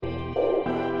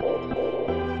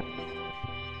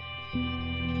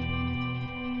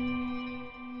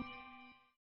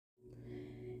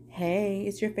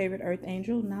It's your favorite Earth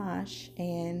Angel, Nash,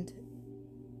 and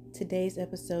today's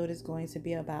episode is going to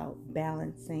be about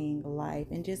balancing life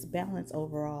and just balance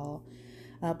overall.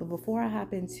 But before I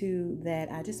hop into that,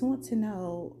 I just want to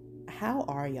know, how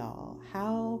are y'all?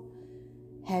 How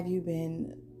have you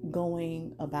been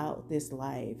going about this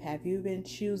life? Have you been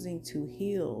choosing to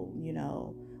heal,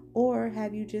 or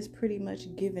have you just pretty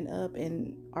much given up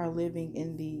and are living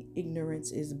in the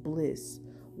ignorance is bliss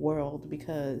world?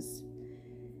 Because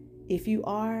if you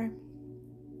are,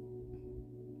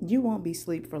 you won't be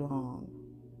asleep for long.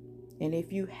 And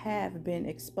if you have been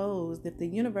exposed, if the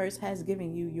universe has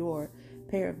given you your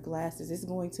pair of glasses, it's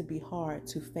going to be hard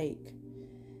to fake.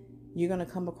 You're going to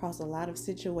come across a lot of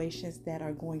situations that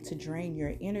are going to drain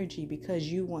your energy because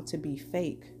you want to be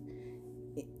fake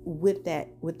with that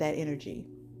energy.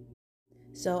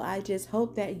 So I just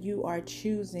hope that you are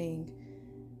choosing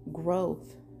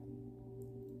growth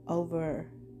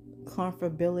over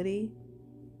comfortability,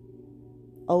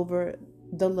 over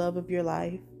the love of your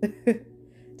life.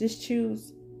 Just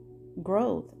choose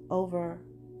growth over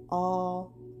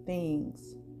all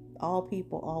things, all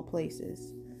people, all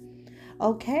places.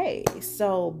 Okay,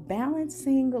 so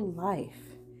balancing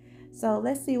life. So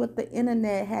let's see what the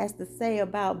internet has to say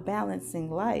about balancing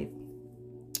life.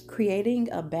 Creating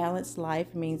a balanced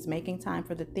life means making time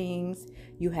for the things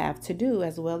you have to do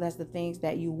as well as the things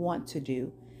that you want to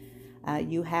do.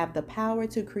 You have the power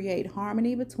to create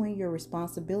harmony between your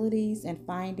responsibilities and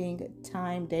finding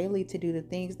time daily to do the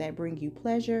things that bring you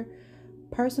pleasure,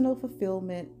 personal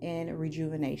fulfillment, and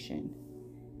rejuvenation.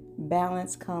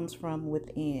 Balance comes from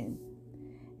within.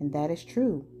 And that is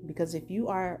true, because if you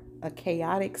are a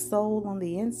chaotic soul on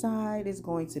the inside, it's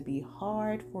going to be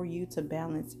hard for you to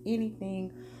balance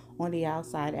anything on the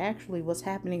outside. Actually, what's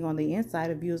happening on the inside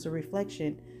of you is a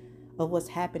reflection of what's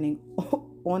happening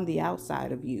on the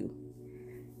outside of you.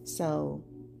 So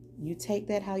you take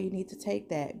that how you need to take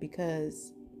that,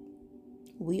 because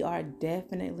we are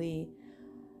definitely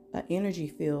an energy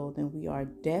field and we are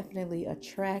definitely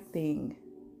attracting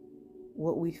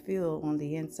what we feel on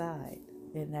the inside.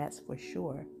 And that's for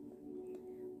sure.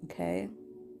 Okay.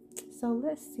 So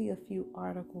let's see a few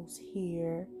articles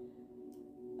here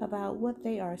about what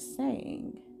they are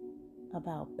saying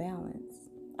about balance.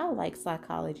 I like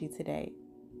Psychology Today.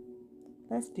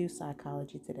 Let's do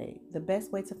Psychology Today. The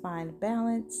best way to find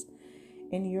balance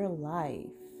in your life.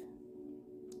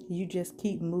 You just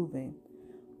keep moving.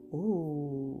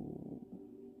 Ooh.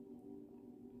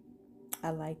 I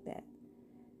like that.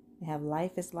 They have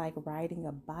life is like riding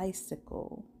a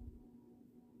bicycle.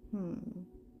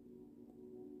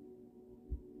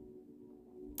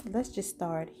 Let's just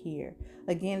start here.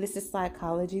 Again, this is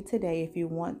Psychology Today. If you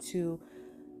want to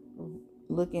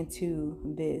look into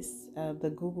this,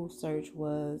 the Google search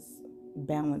was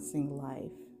balancing life.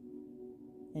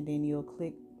 And then you'll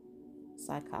click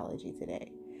Psychology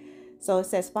Today. So it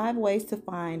says 5 ways to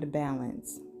find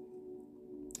balance.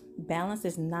 Balance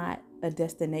is not a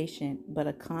destination, but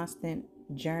a constant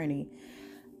journey.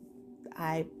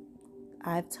 I've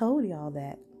told y'all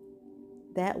that.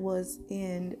 That was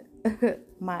in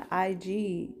my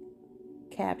IG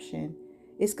caption.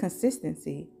 It's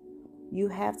consistency. You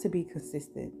have to be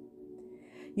consistent.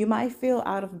 You might feel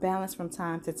out of balance from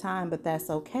time to time, but that's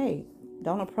okay.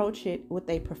 Don't approach it with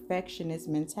a perfectionist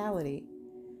mentality.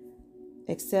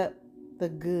 Accept the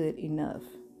good enough.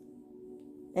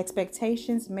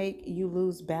 Expectations make you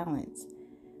lose balance.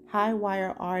 High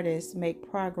wire artists make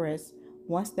progress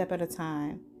one step at a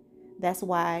time. That's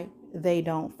why they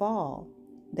don't fall.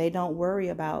 They don't worry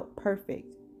about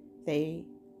perfect. They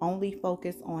only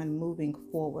focus on moving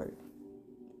forward.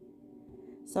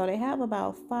 So they have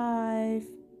about 5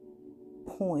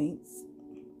 points.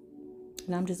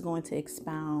 And I'm just going to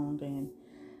expound and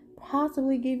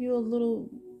possibly give you a little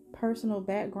personal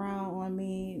background on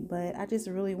me, but I just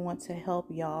really want to help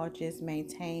y'all just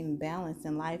maintain balance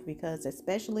in life, because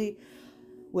especially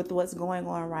with what's going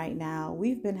on right now,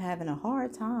 we've been having a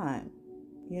hard time.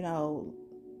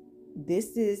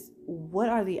 This is, what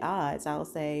are the odds, I'll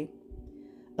say,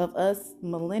 of us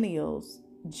millennials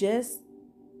just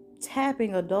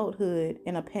tapping adulthood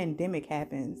and a pandemic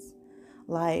happens?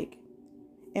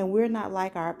 And we're not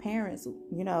like our parents.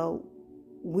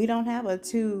 We don't have a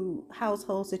 2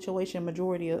 household situation,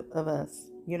 majority of us.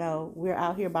 We're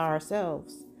out here by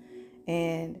ourselves,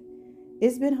 and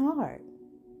it's been hard.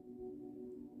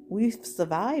 We've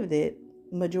survived it,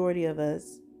 majority of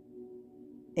us,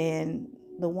 and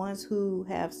the ones who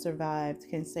have survived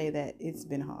can say that it's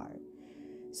been hard.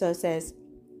 So it says,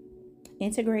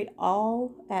 integrate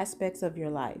all aspects of your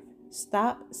life.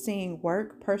 Stop seeing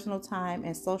work, personal time,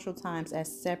 and social times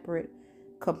as separate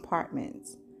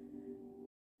compartments.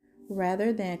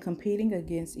 Rather than competing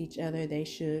against each other, they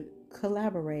should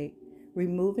collaborate.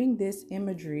 Removing this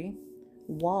imagery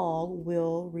wall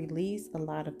will release a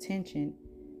lot of tension.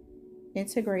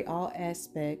 Integrate all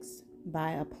aspects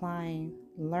by applying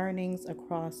learnings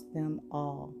across them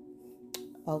all.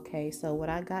 Okay, so what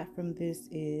I got from this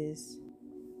is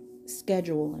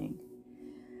scheduling.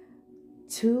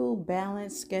 To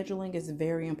balance scheduling is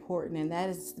very important, and that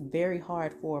is very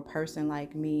hard for a person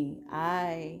like me.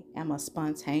 I am a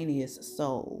spontaneous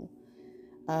soul.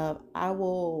 I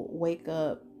will wake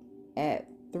up at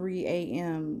 3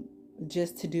 a.m.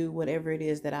 just to do whatever it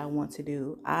is that I want to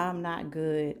do. I'm not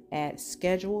good at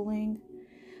scheduling.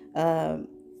 Um,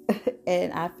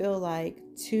 and I feel like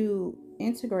to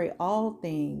integrate all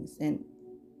things and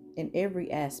in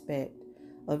every aspect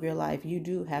of your life, you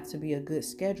do have to be a good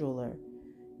scheduler.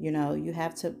 You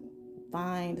have to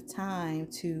find time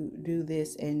to do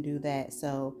this and do that.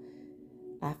 So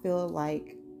I feel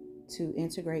like to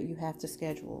integrate, you have to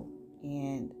schedule,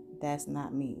 and that's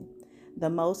not me. The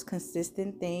most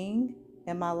consistent thing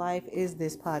in my life is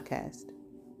this podcast.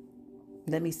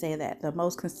 Let me say that. The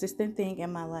most consistent thing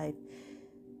in my life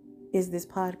is this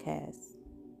podcast.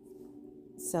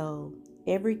 So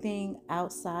everything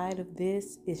outside of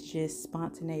this is just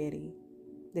spontaneity.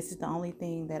 This is the only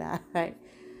thing that I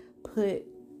put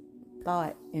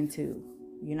thought into,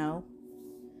 you know.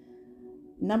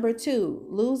 Number 2,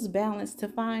 lose balance to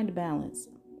find balance.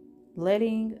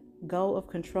 Letting go of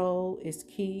control is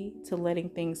key to letting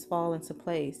things fall into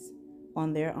place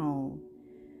on their own.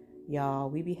 Y'all,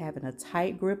 we be having a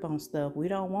tight grip on stuff. We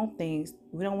don't want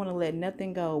to let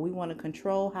nothing go. We want to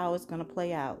control how it's going to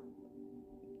play out.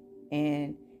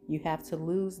 And you have to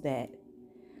lose that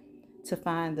to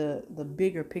find the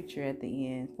bigger picture at the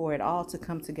end, for it all to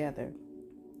come together.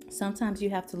 Sometimes you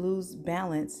have to lose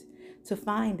balance to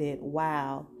find it.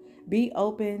 Wow. Be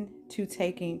open to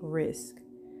taking risk.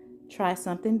 Try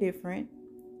something different.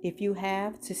 If you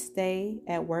have to stay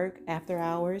at work after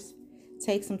hours,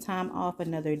 take some time off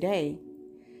another day.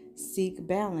 Seek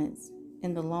balance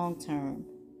in the long term,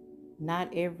 not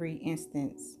every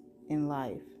instance in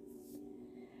life.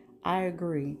 I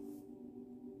agree.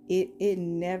 It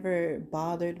never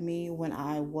bothered me when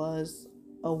I was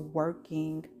a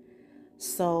working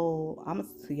soul. I'm gonna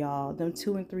tell y'all, them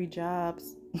 2 and 3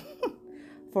 jobs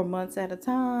for months at a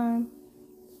time,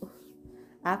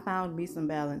 I found me some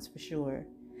balance for sure.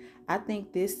 I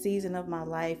think this season of my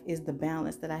life is the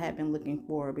balance that I had been looking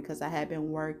for, because I had been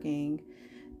working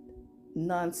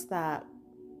nonstop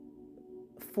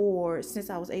since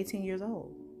I was 18 years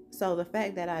old. So the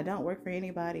fact that I don't work for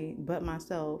anybody but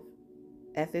myself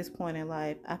at this point in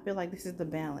life, I feel like this is the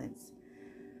balance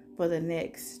for the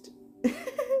next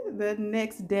the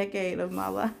next decade of my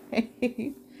life.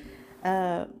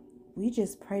 We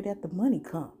just pray that the money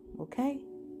come, okay?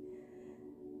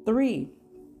 3,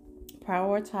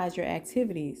 prioritize your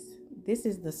activities. This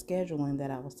is the scheduling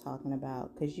that I was talking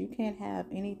about, because you can't have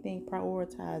anything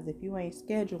prioritized if you ain't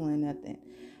scheduling nothing.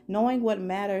 Knowing what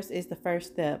matters is the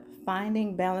first step.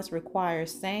 Finding balance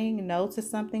requires saying no to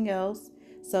something else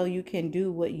so you can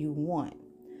do what you want.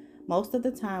 Most of the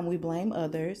time we blame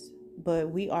others, but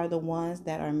we are the ones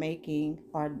that are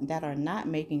not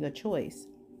making a choice.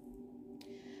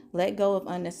 Let go of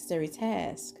unnecessary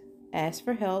tasks. Ask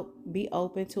for help. Be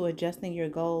open to adjusting your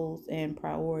goals and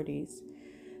priorities.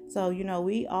 So,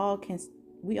 we all can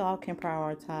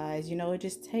prioritize. It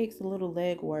just takes a little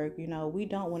legwork. We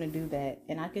don't want to do that.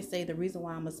 And I can say the reason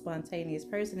why I'm a spontaneous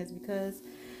person is because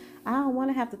I don't want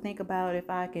to have to think about if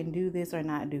I can do this or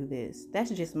not do this.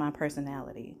 That's just my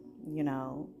personality.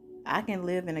 I can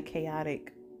live in a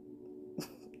chaotic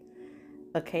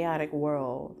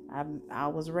world. I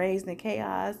was raised in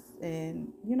chaos,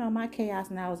 and my chaos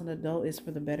now as an adult is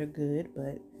for the better good.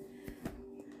 But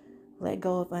let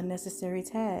go of unnecessary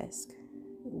tasks.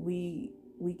 We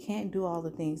can't do all the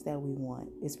things that we want.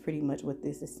 It's pretty much what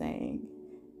this is saying.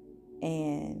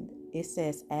 And it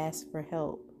says ask for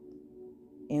help.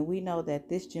 And we know that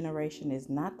this generation is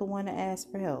not the one to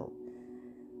ask for help.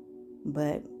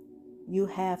 But you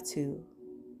have to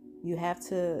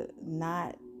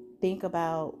not think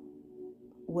about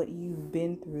what you've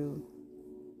been through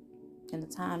and the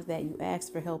times that you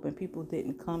asked for help and people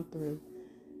didn't come through.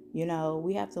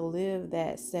 We have to live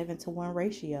that 7-to-1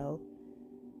 ratio.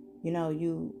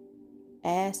 You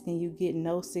ask and you get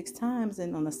no 6 times,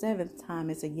 and on the 7th time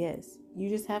it's a yes. You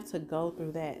just have to go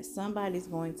through that. Somebody's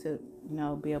going to,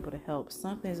 be able to help.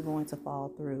 Something's going to fall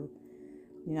through.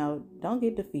 Don't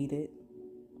get defeated.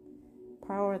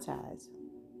 Prioritize.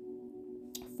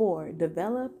 4,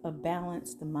 develop a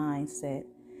balanced mindset.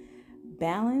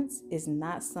 Balance is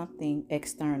not something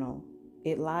external.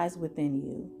 It lies within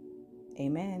you.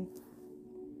 Amen.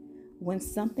 When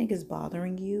something is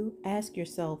bothering you, ask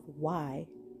yourself why.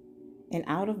 An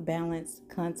out of balance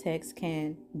context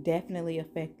can definitely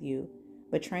affect you,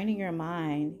 but training your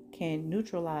mind can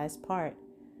neutralize part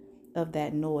of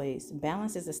that noise.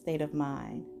 Balance is a state of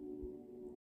mind,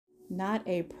 not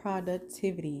a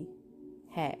productivity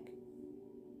hack.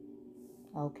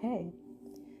 Okay.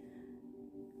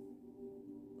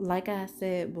 Like I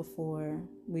said before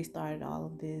we started all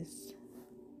of this,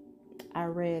 I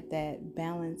read that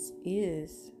balance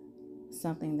is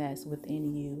something that's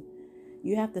within you.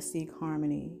 You have to seek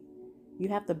harmony. You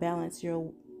have to balance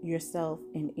yourself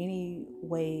in any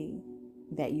way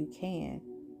that you can,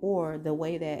 or the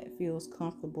way that feels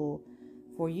comfortable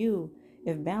for you.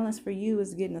 If balance for you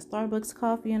is getting a Starbucks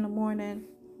coffee in the morning,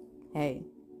 hey,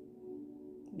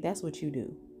 that's what you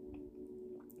do.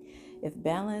 If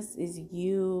balance is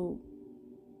you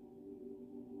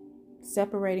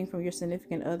separating from your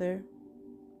significant other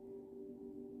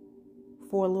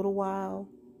for a little while,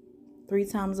 3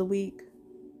 times a week,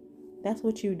 that's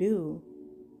what you do.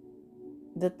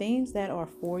 The things that are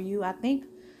for you, I think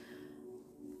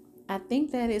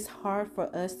that it's hard for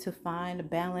us to find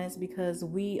balance because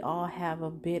we all have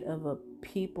a bit of a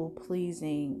people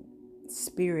pleasing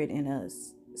spirit in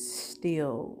us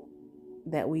still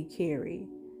that we carry.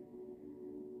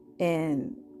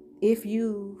 And if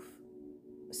you've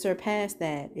surpassed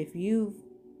that, if you've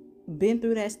been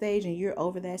through that stage and you're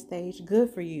over that stage,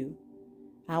 good for you.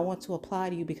 I want to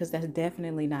applaud you because that's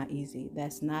definitely not easy.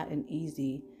 That's not an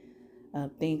easy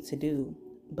thing to do.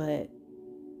 But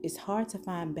it's hard to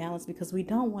find balance because we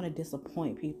don't want to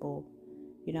disappoint people.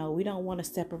 We don't want to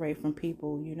separate from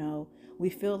people. We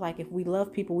feel like if we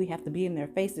love people, we have to be in their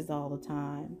faces all the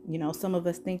time. Some of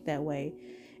us think that way.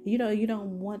 You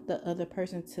don't want the other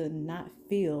person to not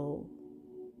feel,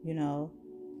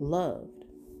 loved.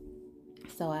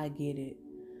 So I get it.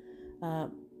 Uh,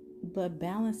 but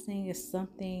balancing is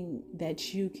something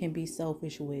that you can be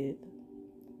selfish with.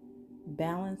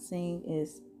 Balancing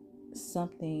is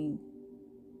something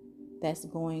that's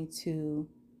going to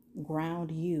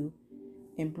ground you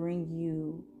and bring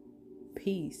you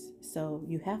peace. So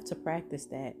you have to practice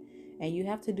that. And you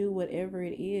have to do whatever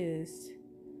it is,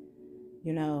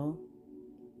 you know,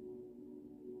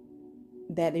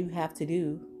 that you have to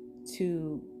do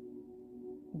to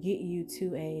get you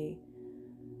to a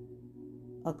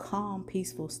calm,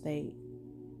 peaceful state.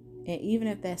 And even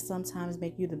if that sometimes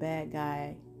make you the bad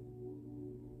guy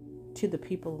to the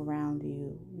people around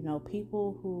you,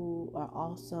 people who are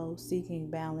also seeking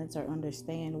balance or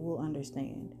understand will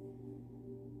understand.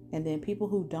 And then people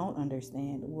who don't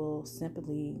understand will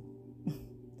simply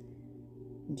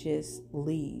just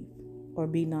leave or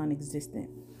be non-existent.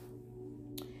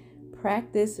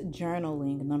 Practice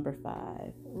journaling, number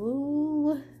 5.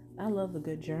 Ooh, I love a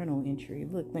good journal entry.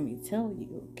 Look, let me tell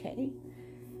you, okay?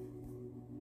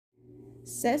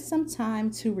 Set some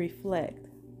time to reflect.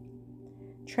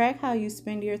 Track how you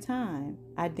spend your time.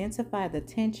 Identify the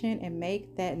tension and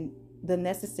make the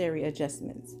necessary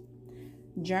adjustments.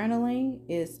 Journaling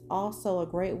is also a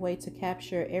great way to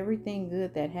capture everything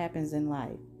good that happens in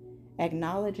life,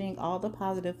 acknowledging all the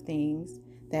positive things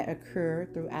that occur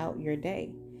throughout your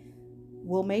day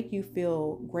will make you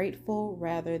feel grateful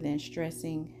rather than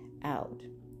stressing out.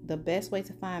 The best way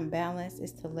to find balance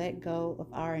is to let go of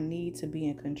our need to be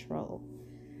in control.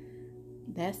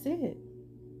 That's it.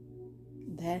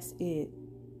 That's it.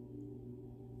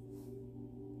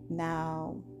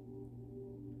 Now,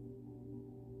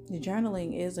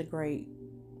 journaling is a great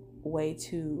way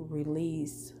to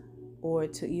release or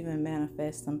to even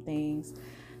manifest some things.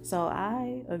 So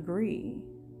I agree.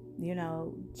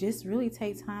 Just really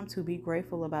take time to be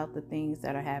grateful about the things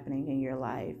that are happening in your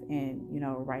life and,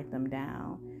 write them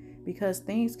down because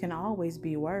things can always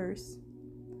be worse.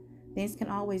 Things can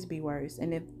always be worse.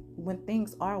 And when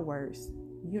things are worse,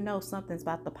 something's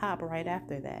about to pop right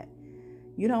after that.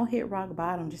 You don't hit rock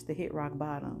bottom just to hit rock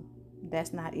bottom.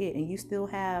 That's not it. And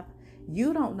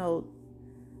you don't know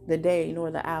the day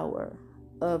nor the hour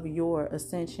of your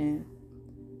ascension,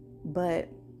 but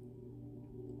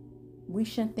we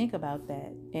shouldn't think about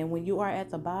that. And when you are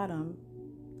at the bottom,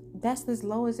 that's as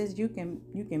low as you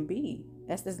can be.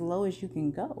 That's as low as you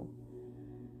can go.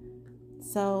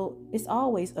 So it's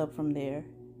always up from there.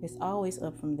 It's always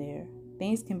up from there.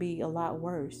 Things can be a lot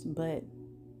worse, but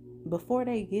before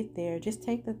they get there, just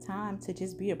take the time to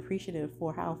just be appreciative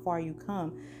for how far you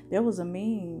come. There was a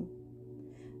meme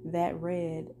that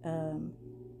read,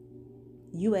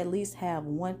 you at least have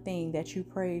one thing that you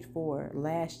prayed for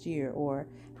last year, or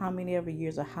how many ever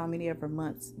years or how many ever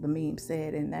months, the meme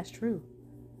said, and that's true.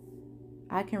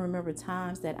 I can remember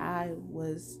times that I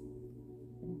was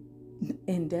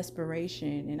in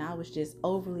desperation, and I was just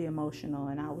overly emotional,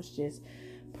 and I was just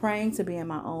praying to be in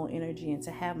my own energy and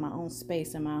to have my own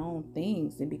space and my own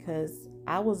things. And because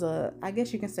I was I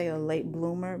guess you can say a late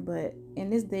bloomer, but in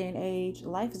this day and age,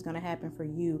 life is going to happen for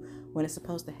you when it's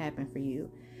supposed to happen for you.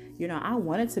 I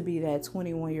wanted to be that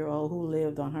 21-year-old who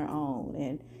lived on her own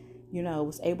and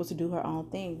was able to do her own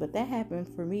thing, but that happened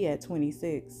for me at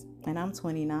 26 and I'm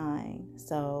 29.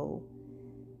 So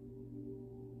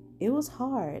it was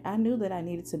hard. I knew that I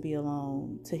needed to be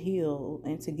alone to heal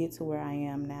and to get to where I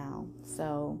am now.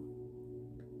 So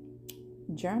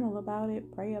journal about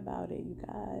it, pray about it, you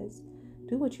guys.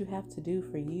 Do what you have to do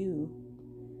for you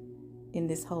in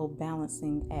this whole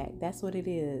balancing act. That's what it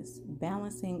is.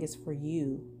 Balancing is for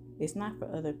you. It's not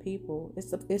for other people.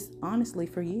 It's honestly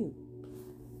for you.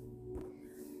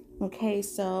 Okay,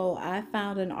 so I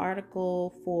found an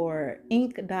article for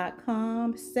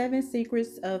Inc.com, 7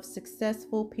 Secrets of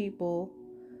Successful People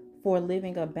for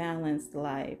Living a Balanced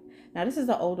Life. Now, this is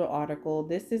an older article.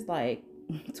 This is like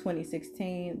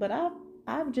 2016, but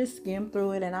I've just skimmed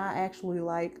through it and I actually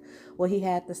like what he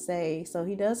had to say. So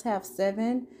he does have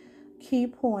 7 key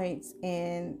points,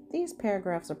 and these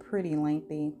paragraphs are pretty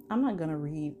lengthy. I'm not going to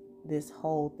read this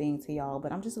whole thing to y'all,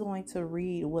 but I'm just going to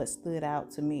read what stood out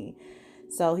to me.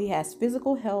 So he has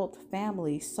physical health,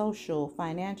 family, social,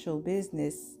 financial,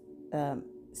 business,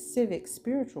 civic,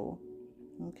 spiritual.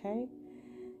 Okay.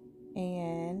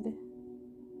 And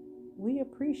we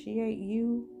appreciate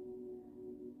you,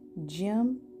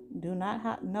 Jim. Do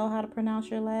not know how to pronounce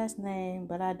your last name,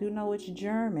 but I do know it's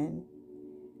German.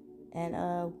 And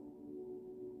I'm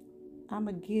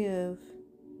going to give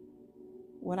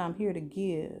what I'm here to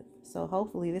give. So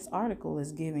hopefully this article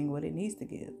is giving what it needs to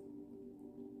give.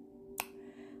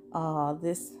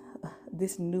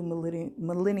 This new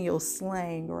millennial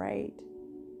slang, right?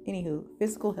 Anywho,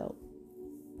 physical health.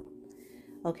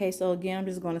 Okay, so again, I'm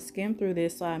just going to skim through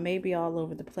this, so I may be all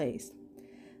over the place.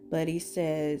 But he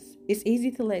says, it's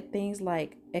easy to let things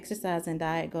like exercise and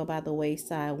diet go by the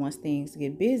wayside once things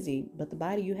get busy, but the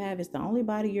body you have is the only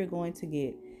body you're going to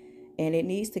get, and it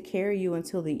needs to carry you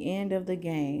until the end of the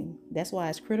game. That's why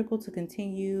it's critical to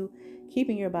continue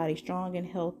keeping your body strong and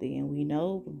healthy, and we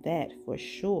know that for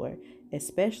sure,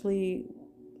 especially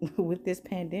with this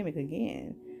pandemic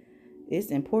again. It's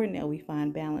important that we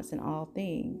find balance in all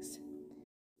things.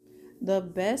 The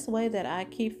best way that I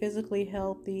keep physically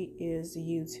healthy is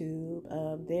YouTube.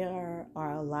 There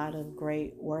are a lot of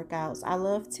great workouts. I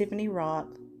love Tiffany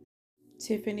Roth.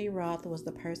 Tiffany Roth was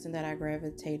the person that I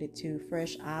gravitated to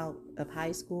fresh out of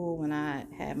high school when I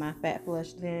had my fat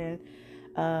flushed in.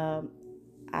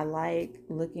 I like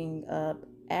looking up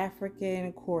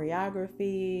African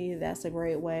choreography. That's a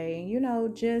great way.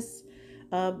 Just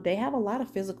they have a lot of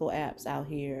physical apps out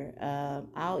here.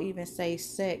 I'll even say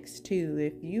sex too.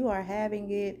 If you are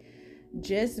having it,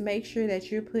 just make sure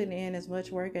that you're putting in as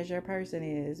much work as your person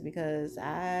is, because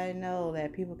I know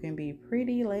that people can be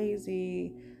pretty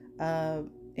lazy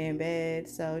in bed.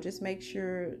 So just make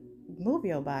sure, move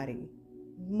your body,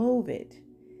 move it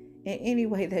in any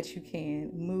way that you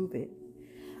can, move it.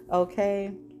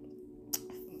 Okay.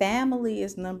 Family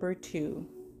is number 2.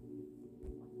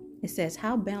 It says,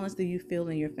 how balanced do you feel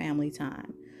in your family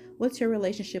time? What's your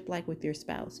relationship like with your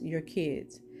spouse, your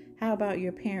kids? How about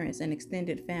your parents and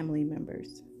extended family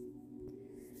members?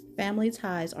 Family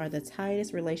ties are the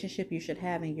tightest relationship you should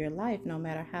have in your life, no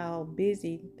matter how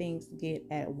busy things get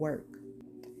at work.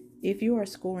 If you are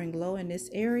scoring low in this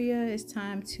area, it's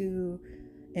time to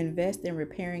invest in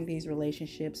repairing these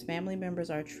relationships. Family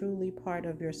members are truly part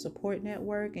of your support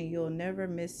network, and you'll never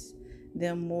miss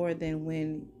them more than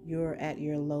when you're at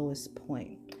your lowest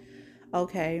point.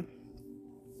 Okay.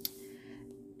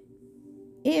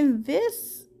 In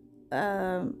this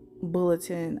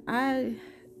bulletin, I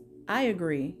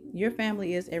agree. Your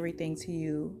family is everything to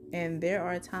you, and there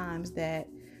are times that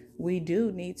we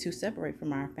do need to separate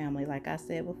from our family. Like I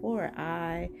said before,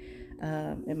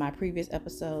 in my previous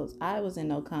episodes, I was in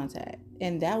no contact,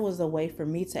 and that was a way for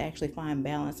me to actually find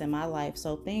balance in my life.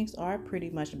 So things are pretty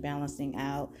much balancing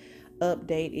out.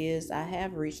 Update is I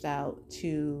have reached out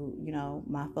to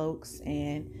my folks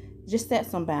and just set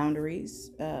some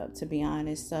boundaries, to be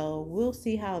honest. So we'll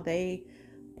see how they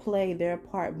play their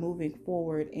part moving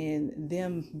forward in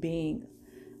them being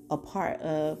a part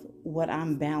of what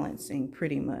I'm balancing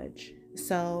pretty much.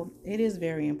 So it is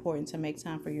very important to make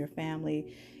time for your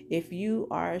family. If you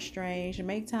are estranged,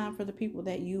 make time for the people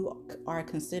that you are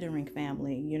considering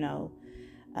family,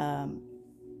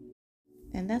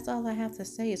 and that's all I have to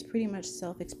say. Is pretty much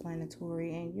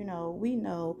self-explanatory. And, we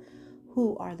know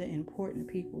who are the important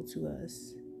people to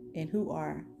us and who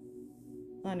are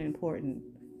unimportant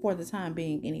for the time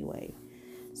being anyway.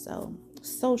 So,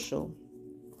 social.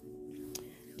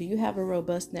 Do you have a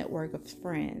robust network of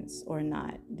friends or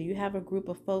not? Do you have a group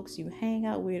of folks you hang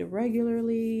out with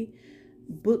regularly?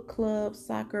 Book club,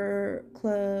 soccer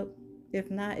club? If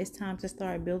not, it's time to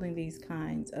start building these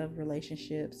kinds of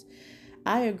relationships.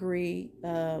 I agree.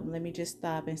 Let me just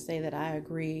stop and say that I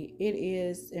agree. It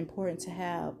is important to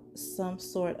have some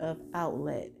sort of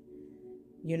outlet.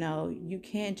 You know, you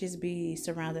can't just be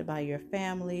surrounded by your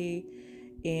family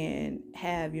and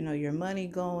have, your money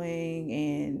going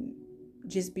and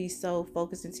just be so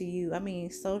focused into you. I mean,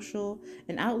 social,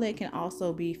 an outlet can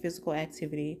also be physical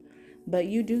activity, but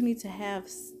you do need to have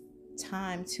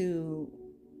time to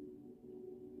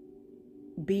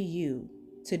be you,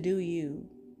 to do you.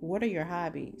 What are your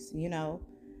hobbies?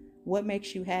 What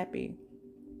makes you happy?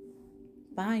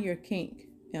 Find your kink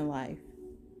in life.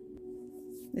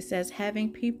 It says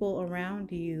having people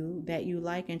around you that you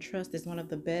like and trust is one of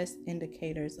the best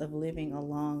indicators of living a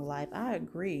long life. I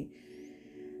agree.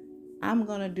 I'm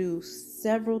going to do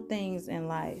several things in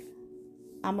life.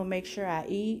 I'm going to make sure I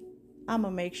eat. I'm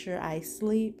going to make sure I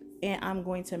sleep. And I'm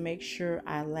going to make sure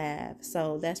I laugh.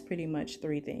 So that's pretty much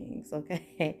 3 things,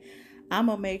 okay? I'm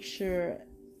going to make sure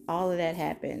all of that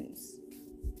happens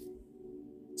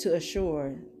to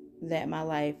assure that my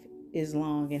life is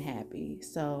long and happy.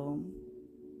 So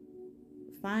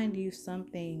find you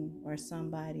something or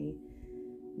somebody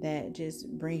that just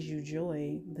brings you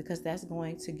joy, because that's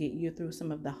going to get you through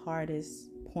some of the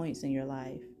hardest points in your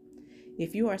life.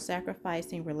 If you are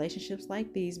sacrificing relationships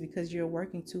like these because you're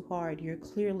working too hard, you're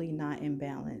clearly not in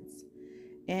balance.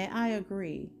 And I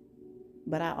agree,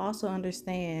 but I also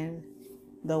understand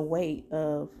the weight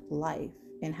of life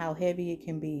and how heavy it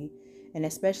can be. And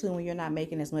especially when you're not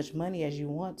making as much money as you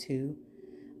want to,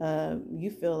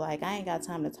 you feel like I ain't got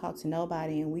time to talk to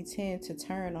nobody, and we tend to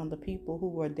turn on the people who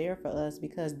were there for us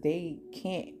because they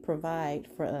can't provide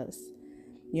for us.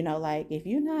 Like if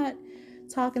you're not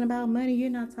talking about money, you're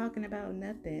not talking about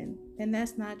nothing, and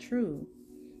that's not true.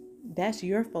 That's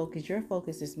your focus. Your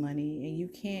focus is money, and you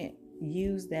can't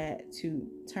use that to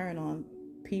turn on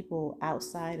people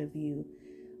outside of you.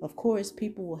 Of course,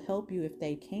 people will help you if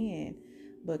they can,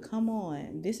 but come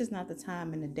on, this is not the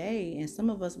time in the day, and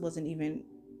some of us wasn't even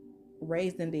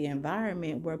raised in the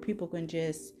environment where people can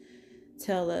just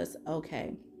tell us,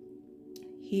 okay,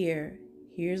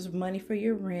 here's money for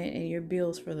your rent and your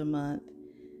bills for the month.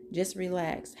 Just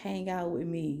relax, hang out with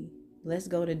me. Let's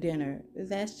go to dinner.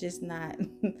 That's just not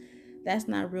that's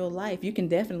not real life. You can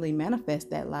definitely manifest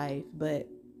that life, but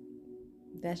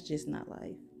that's just not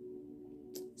life.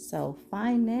 So,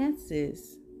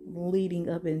 finances, leading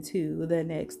up into the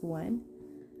next one.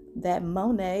 That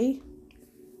Monet.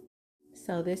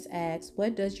 So this asks,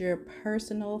 what does your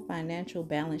personal financial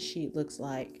balance sheet looks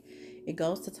like? It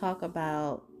goes to talk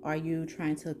about, are you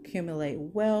trying to accumulate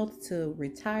wealth to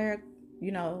retire,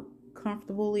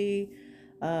 comfortably?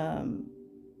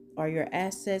 Are your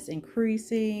assets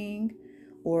increasing?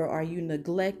 Or are you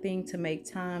neglecting to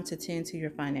make time to tend to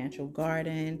your financial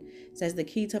garden? It says the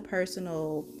key to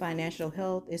personal financial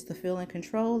health is to feel in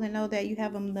control and know that you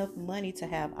have enough money to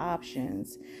have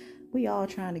options. We all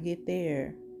trying to get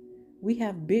there. We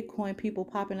have Bitcoin people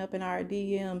popping up in our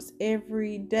DMs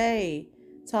every day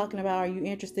talking about, are you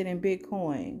interested in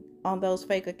Bitcoin, on those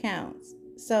fake accounts?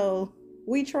 So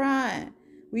we trying,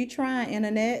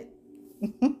 internet.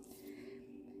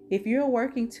 If you're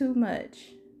working too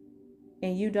much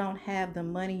and you don't have the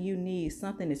money you need,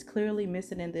 something is clearly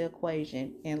missing in the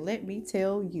equation. And let me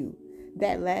tell you,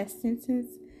 that last sentence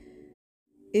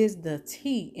is the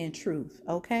T in truth,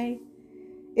 okay?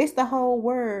 It's the whole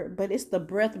word, but it's the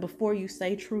breath before you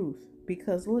say truth.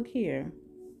 Because look here,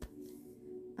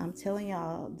 I'm telling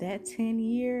y'all, that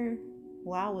 10-year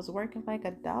while I was working like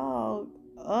a dog,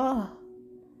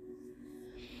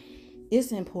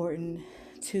 it's important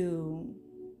to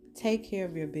take care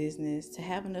of your business, to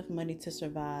have enough money to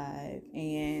survive.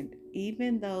 And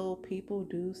even though people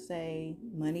do say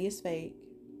money is fake,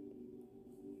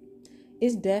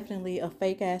 it's definitely a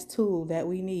fake ass tool that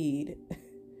we need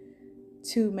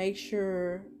to make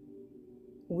sure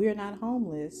we're not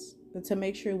homeless, but to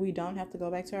make sure we don't have to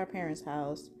go back to our parents'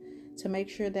 house, to make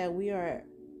sure that we are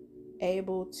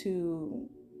able to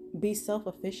be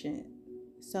self-efficient.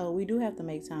 So we do have to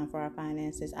make time for our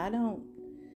finances. I don't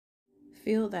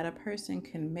feel that a person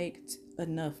can make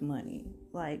enough money.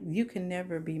 Like, you can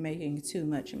never be making too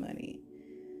much money.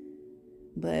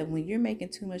 But when you're making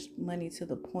too much money to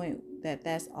the point that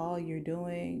that's all you're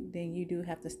doing, then you do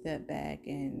have to step back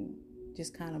and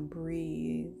just kind of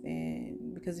breathe.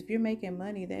 And because if you're making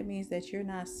money, that means that you're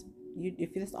not,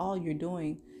 if that's all you're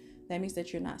doing, that means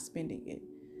that you're not spending it.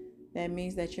 that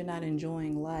means that you're not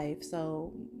enjoying life.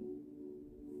 So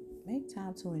make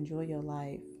time to enjoy your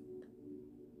life.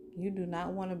 You do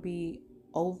not want to be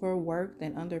overworked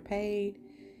and underpaid,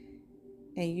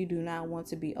 and you do not want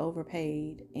to be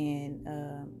overpaid and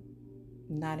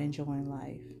not enjoying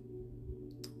life.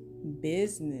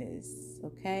 Business,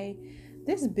 okay?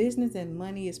 This business and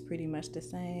money is pretty much the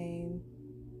same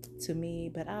to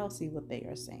me, but I'll see what they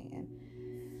are saying.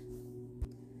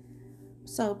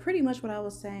 So, pretty much what I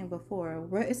was saying before,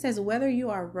 it says whether you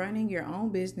are running your own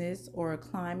business or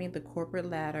climbing the corporate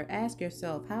ladder, ask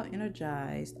yourself, how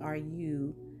energized are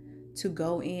you to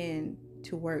go in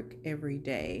to work every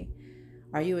day?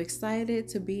 Are you excited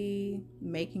to be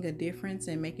making a difference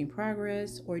and making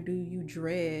progress, or do you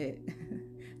dread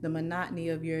the monotony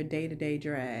of your day to day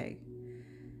drag?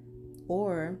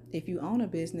 Or if you own a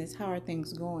business, how are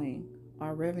things going?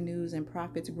 Are revenues and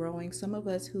profits growing? Some of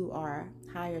us who are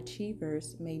high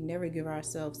achievers may never give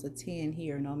ourselves a 10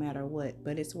 here no matter what,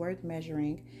 but it's worth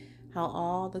measuring how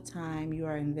all the time you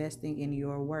are investing in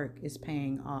your work is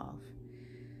paying off.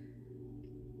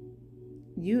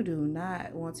 You do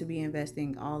not want to be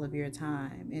investing all of your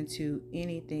time into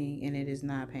anything and it is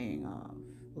not paying off.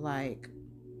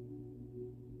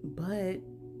 But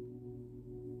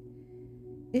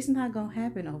it's not going to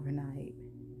happen overnight.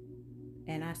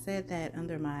 And I said that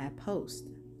under my post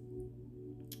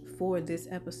for this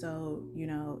episode.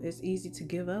 It's easy to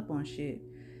give up on shit,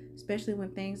 especially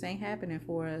when things ain't happening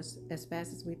for us as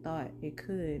fast as we thought it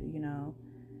could.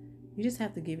 You just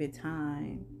have to give it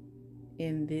time.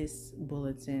 In this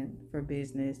bulletin for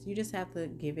business, you just have to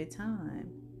give it time.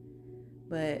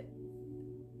 But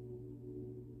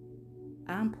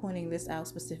I'm pointing this out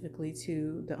specifically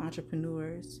to the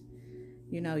entrepreneurs.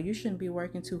 You shouldn't be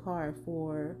working too hard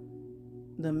for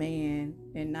the man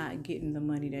and not getting the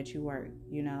money that you work.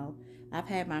 I've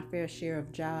had my fair share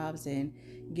of jobs and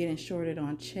getting shorted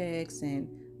on checks and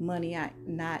money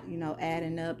not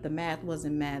adding up. The math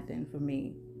wasn't mathing for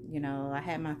me. I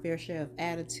had my fair share of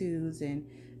attitudes and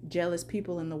jealous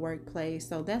people in the workplace.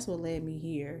 So that's what led me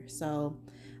here. So,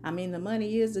 the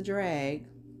money is a drag,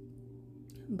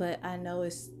 but I know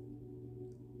it's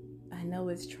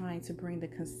trying to bring the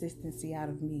consistency out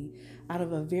of me, out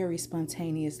of a very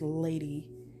spontaneous lady.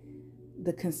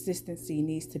 The consistency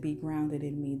needs to be grounded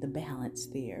in me, the balance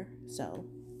there. So,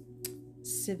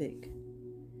 Civic.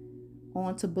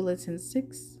 On to Bulletin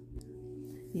 6.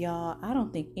 Y'all, I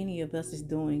don't think any of us is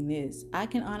doing this. I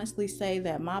can honestly say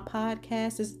that my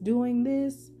podcast is doing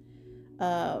this,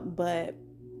 but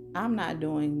I'm not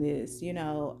doing this.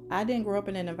 I didn't grow up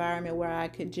in an environment where I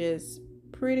could just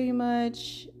pretty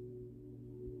much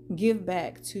give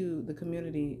back to the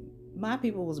community. My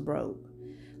people was broke,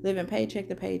 living paycheck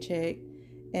to paycheck,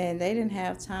 and they didn't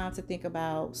have time to think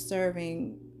about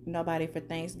serving nobody for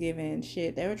Thanksgiving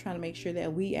shit. They were trying to make sure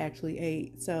that we actually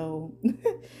ate. So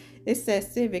it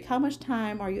says, Civic, how much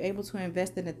time are you able to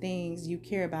invest in the things you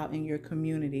care about in your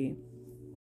community?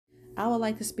 I would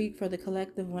like to speak for the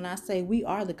collective when I say we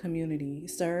are the community,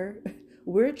 sir.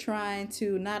 We're trying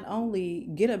to not only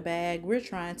get a bag, we're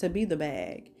trying to be the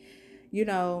bag.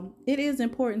 It is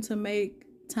important to make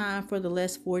time for the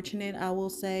less fortunate, I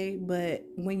will say, but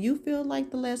when you feel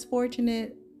like the less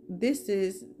fortunate, this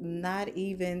is not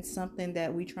even something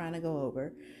that we trying to go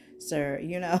over, sir.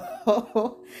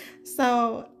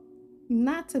 So,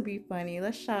 not to be funny,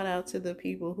 let's shout out to the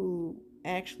people who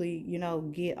actually,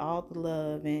 get all the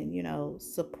love and,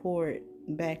 support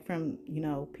back from,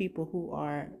 people who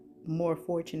are more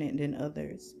fortunate than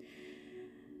others.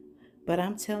 But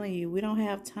I'm telling you, we don't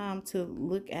have time to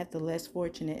look at the less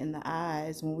fortunate in the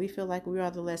eyes. When we feel like we are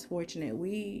the less fortunate,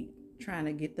 we trying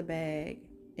to get the bag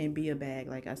and be a bag,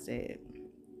 like I said.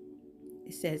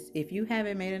 It says, if you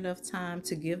haven't made enough time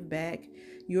to give back,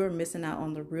 you're missing out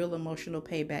on the real emotional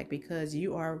payback because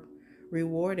you are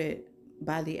rewarded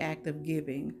by the act of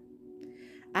giving.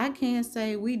 I can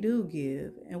say we do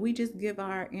give, and we just give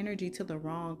our energy to the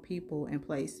wrong people and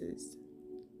places.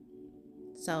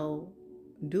 So,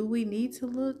 do we need to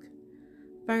look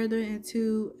further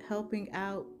into helping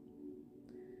out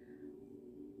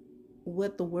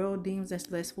what the world deems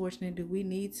as less fortunate? Do we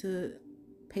need to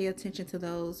pay attention to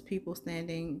those people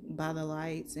standing by the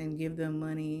lights and give them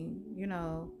money?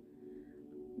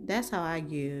 That's how I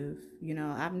give.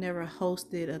 I've never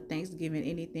hosted a Thanksgiving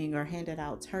anything or handed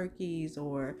out turkeys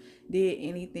or did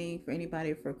anything for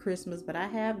anybody for Christmas, but I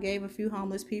have gave a few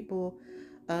homeless people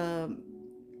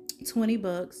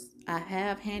 $20. I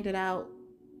have handed out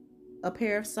a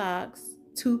pair of socks,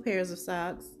 2 pairs of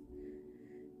socks.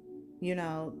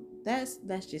 That's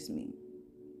just me.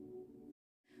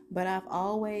 But I've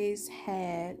always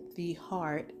had the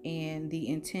heart and the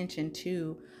intention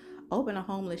to open a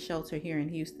homeless shelter here in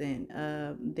Houston.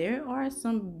 There are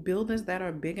some buildings that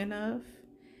are big enough.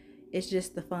 It's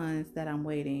just the funds that I'm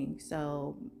waiting.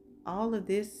 So all of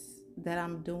this that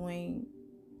I'm doing,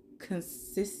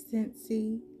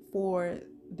 consistency for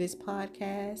this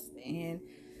podcast and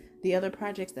the other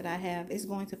projects that I have, is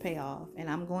going to pay off. And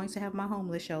I'm going to have my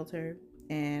homeless shelter,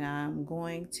 and I'm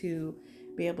going to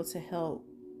be able to help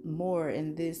more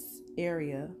in this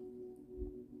area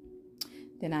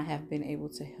than I have been able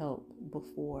to help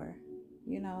before.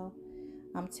 You know,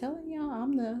 I'm telling y'all,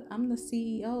 I'm the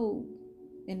CEO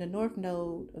in the North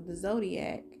Node of the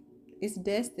Zodiac. It's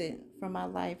destined for my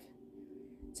life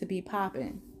to be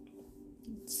popping.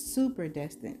 Super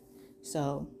destined.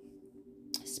 So,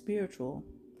 spiritual.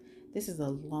 This is a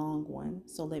long one,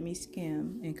 so let me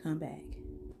skim and come back.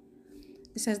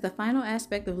 It says the final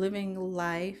aspect of living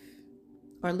life,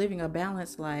 or living a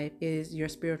balanced life, is your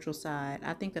spiritual side.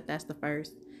 I think that that's the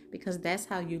first, because that's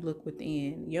how you look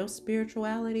within. Your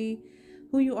spirituality,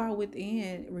 who you are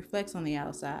within, reflects on the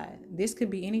outside. This could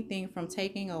be anything from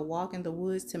taking a walk in the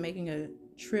woods to making a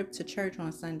trip to church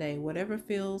on Sunday, whatever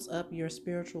fills up your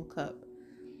spiritual cup.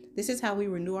 This is how we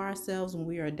renew ourselves when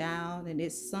we are down, and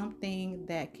it's something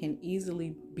that can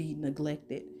easily be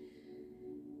neglected.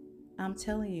 I'm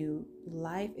telling you,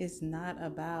 life is not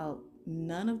about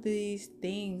none of these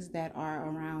things that are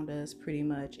around us, pretty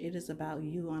much. It is about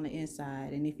you on the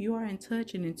inside. And if you are in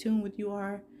touch and in tune with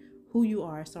who you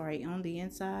are, on the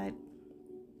inside,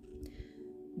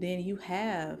 then you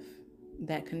have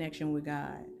that connection with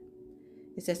God.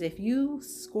 It says if you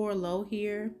score low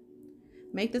here,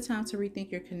 make the time to rethink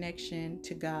your connection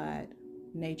to God,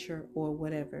 nature, or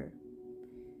whatever.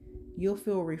 You'll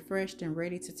feel refreshed and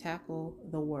ready to tackle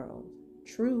the world.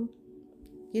 True.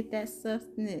 Get that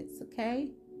sustenance,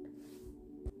 okay?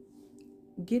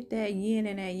 Get that yin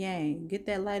and that yang. Get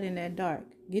that light and that dark.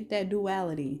 Get that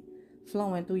duality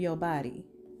flowing through your body.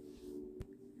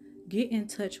 Get in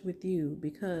touch with you,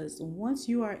 because once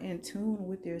you are in tune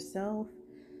with yourself,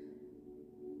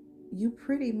 you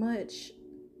pretty much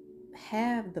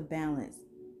have the balance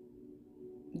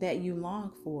that you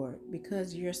long for,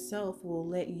 because yourself will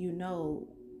let you know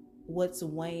what's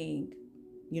weighing,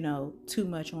 too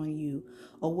much on you,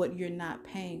 or what you're not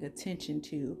paying attention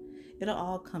to. It'll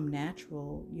all come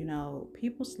natural.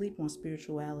 People sleep on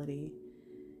spirituality.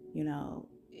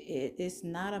 It's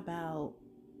not about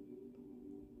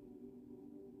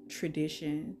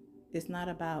tradition. It's not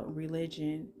about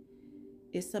religion.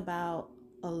 It's about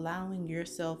allowing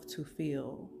yourself to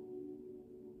feel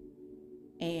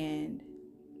and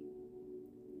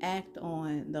act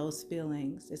on those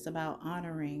feelings. It's about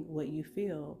honoring what you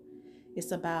feel.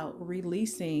 It's about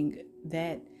releasing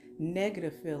that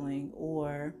negative feeling,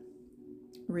 or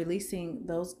releasing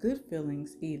those good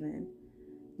feelings even.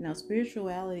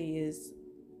 Spirituality is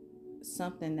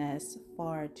something that's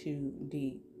far too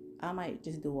deep. I might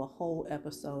just do a whole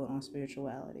episode on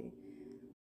spirituality.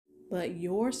 But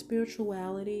your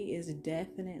spirituality is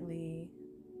definitely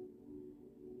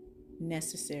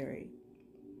necessary.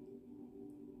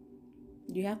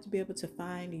 You have to be able to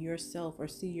find yourself or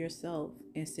see yourself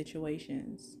in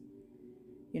situations.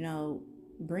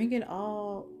 Bring it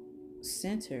all,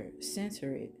 center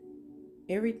it.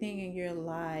 Everything in your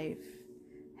life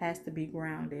has to be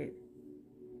grounded,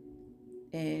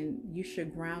 and you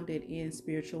should ground it in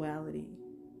spirituality.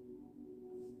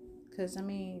 Because,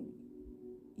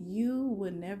 you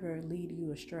would never lead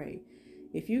you astray.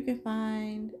 If you can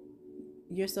find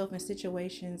yourself in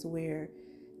situations where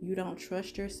you don't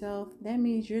trust yourself, that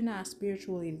means you're not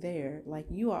spiritually there. Like,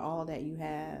 you are all that you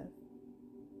have.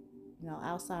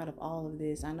 Outside of all of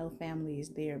this, I know family is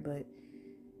there, but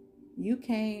you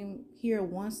came here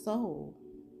one soul.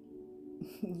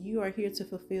 You are here to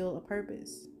fulfill a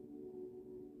purpose.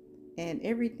 And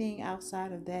everything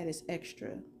outside of that is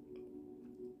extra.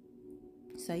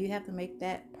 So you have to make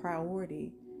that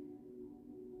priority.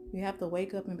 You have to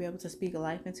wake up and be able to speak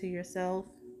life into yourself.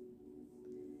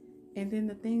 And then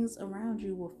the things around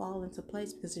you will fall into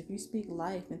place, because if you speak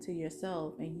life into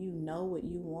yourself and you know what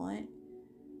you want,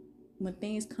 when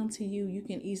things come to you, you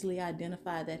can easily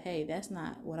identify that, hey, that's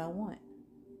not what I want.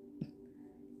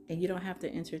 And you don't have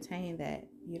to entertain that.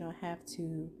 You don't have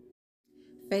to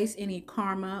face any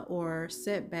karma or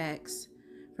setbacks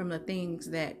from the things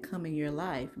that come in your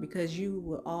life, because you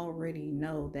will already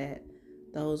know that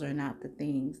those are not the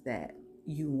things that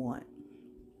you want.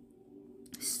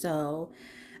 So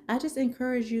I just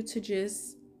encourage you to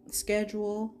just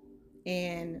schedule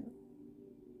and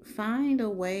find a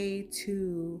way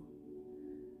to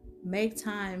make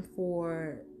time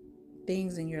for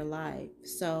things in your life.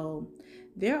 So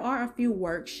there are a few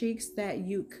worksheets that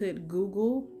you could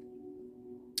Google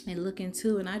and look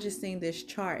into, and I just seen this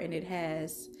chart, and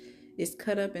it's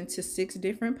cut up into 6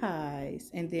 different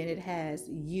pies, and then it has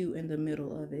you in the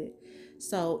middle of it.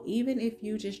 So even if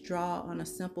you just draw on a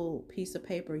simple piece of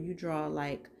paper, you draw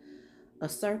like a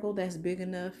circle that's big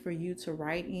enough for you to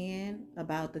write in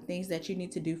about the things that you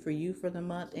need to do for you for the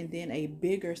month, and then a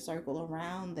bigger circle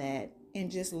around that, and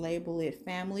just label it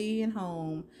family and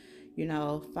home,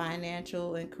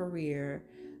 financial and career,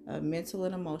 mental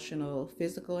and emotional,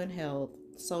 physical and health,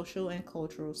 social and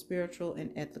cultural, spiritual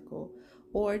and ethical,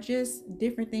 or just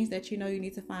different things that you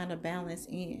need to find a balance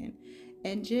in.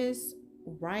 And just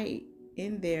write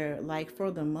in there, like,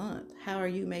 for the month, how are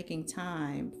you making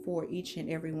time for each and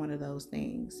every one of those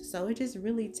things? So it just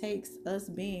really takes us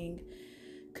being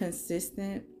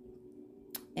consistent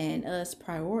and us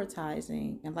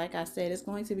prioritizing. And like I said, it's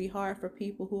going to be hard for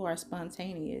people who are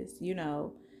spontaneous,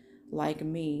 like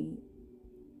me.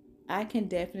 I can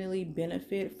definitely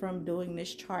benefit from doing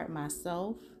this chart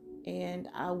myself, and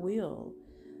I will,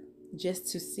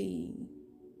 just to see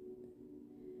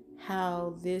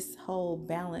how this whole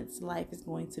balanced life is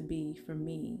going to be for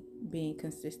me, being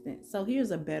consistent. So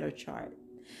here's a better chart.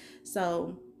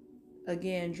 So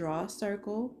again, draw a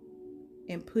circle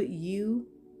and put you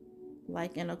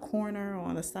like in a corner or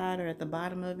on the side or at the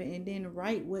bottom of it, and then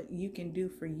write what you can do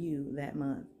for you that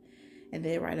month. And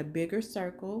then write a bigger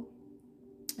circle,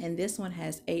 and this one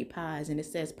has 8 pies, and it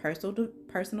says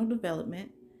personal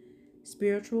development,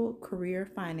 spiritual, career,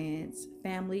 finance,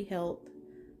 family, health,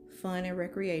 fun and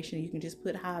recreation. You can just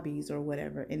put hobbies or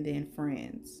whatever, and then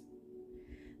friends.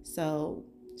 So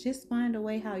just find a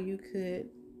way how you could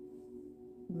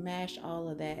mash all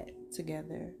of that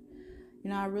together.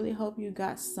 I really hope you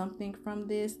got something from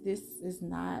this. This is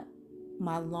not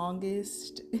my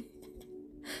longest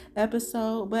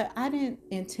episode, but I didn't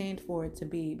intend for it to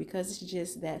be, because it's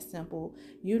just that simple.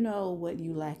 You know what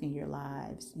you lack in your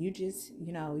lives. You're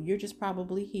just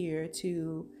probably here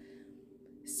to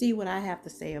see what I have to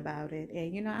say about it.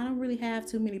 And I don't really have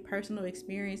too many personal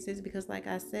experiences, because like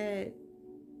I said,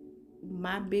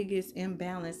 my biggest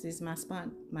imbalance is my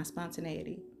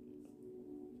spontaneity.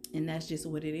 And that's just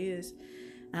what it is.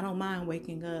 I don't mind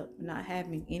waking up not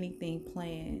having anything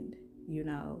planned.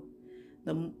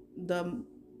 The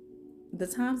the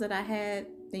times that I had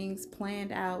things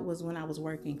planned out was when I was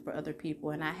working for other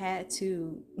people, and I had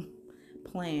to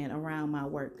plan around my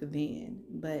work then.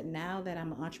 But now that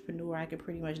I'm an entrepreneur, I can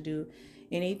pretty much do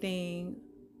anything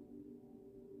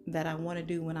that I want to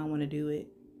do when I want to do it.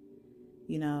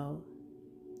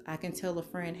 I can tell a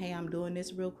friend, hey, I'm doing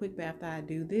this real quick, but after I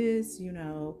do this,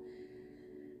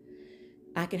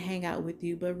 I can hang out with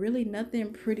you. But really,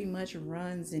 nothing pretty much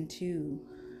runs into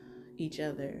each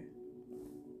other.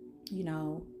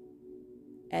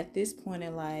 At this point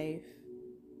in life,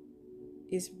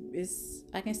 it's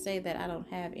I can say that I don't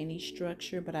have any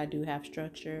structure, but I do have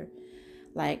structure.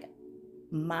 Like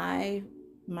my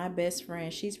best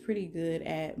friend, she's pretty good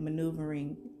at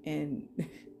maneuvering and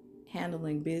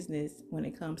handling business when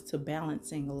it comes to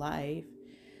balancing life.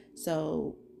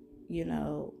 So, you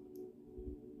know,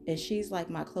 and she's like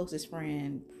my closest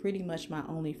friend, pretty much my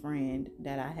only friend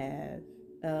that I have.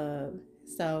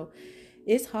 So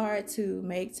it's hard to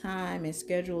make time and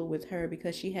schedule with her,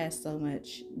 because she has so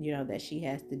much, that she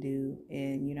has to do.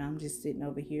 And, I'm just sitting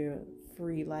over here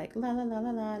free, like, la, la, la,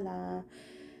 la, la, la.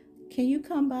 Can you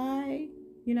come by?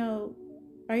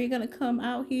 Are you going to come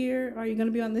out here? Are you going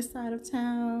to be on this side of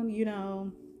town?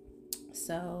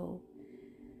 So,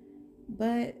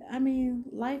 but I mean,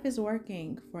 life is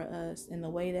working for us in the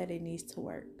way that it needs to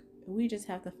work. We just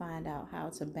have to find out how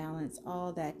to balance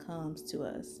all that comes to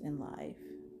us in life.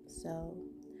 So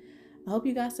I hope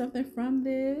you got something from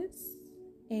this,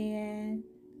 and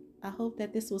I hope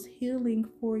that this was healing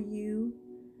for you,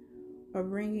 or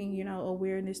bringing,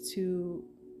 awareness to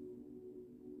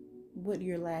what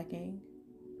you're lacking.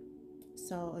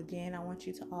 So again, I want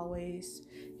you to always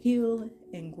heal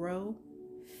and grow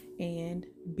and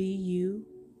be you,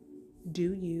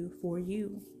 do you for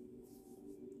you.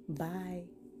 Bye.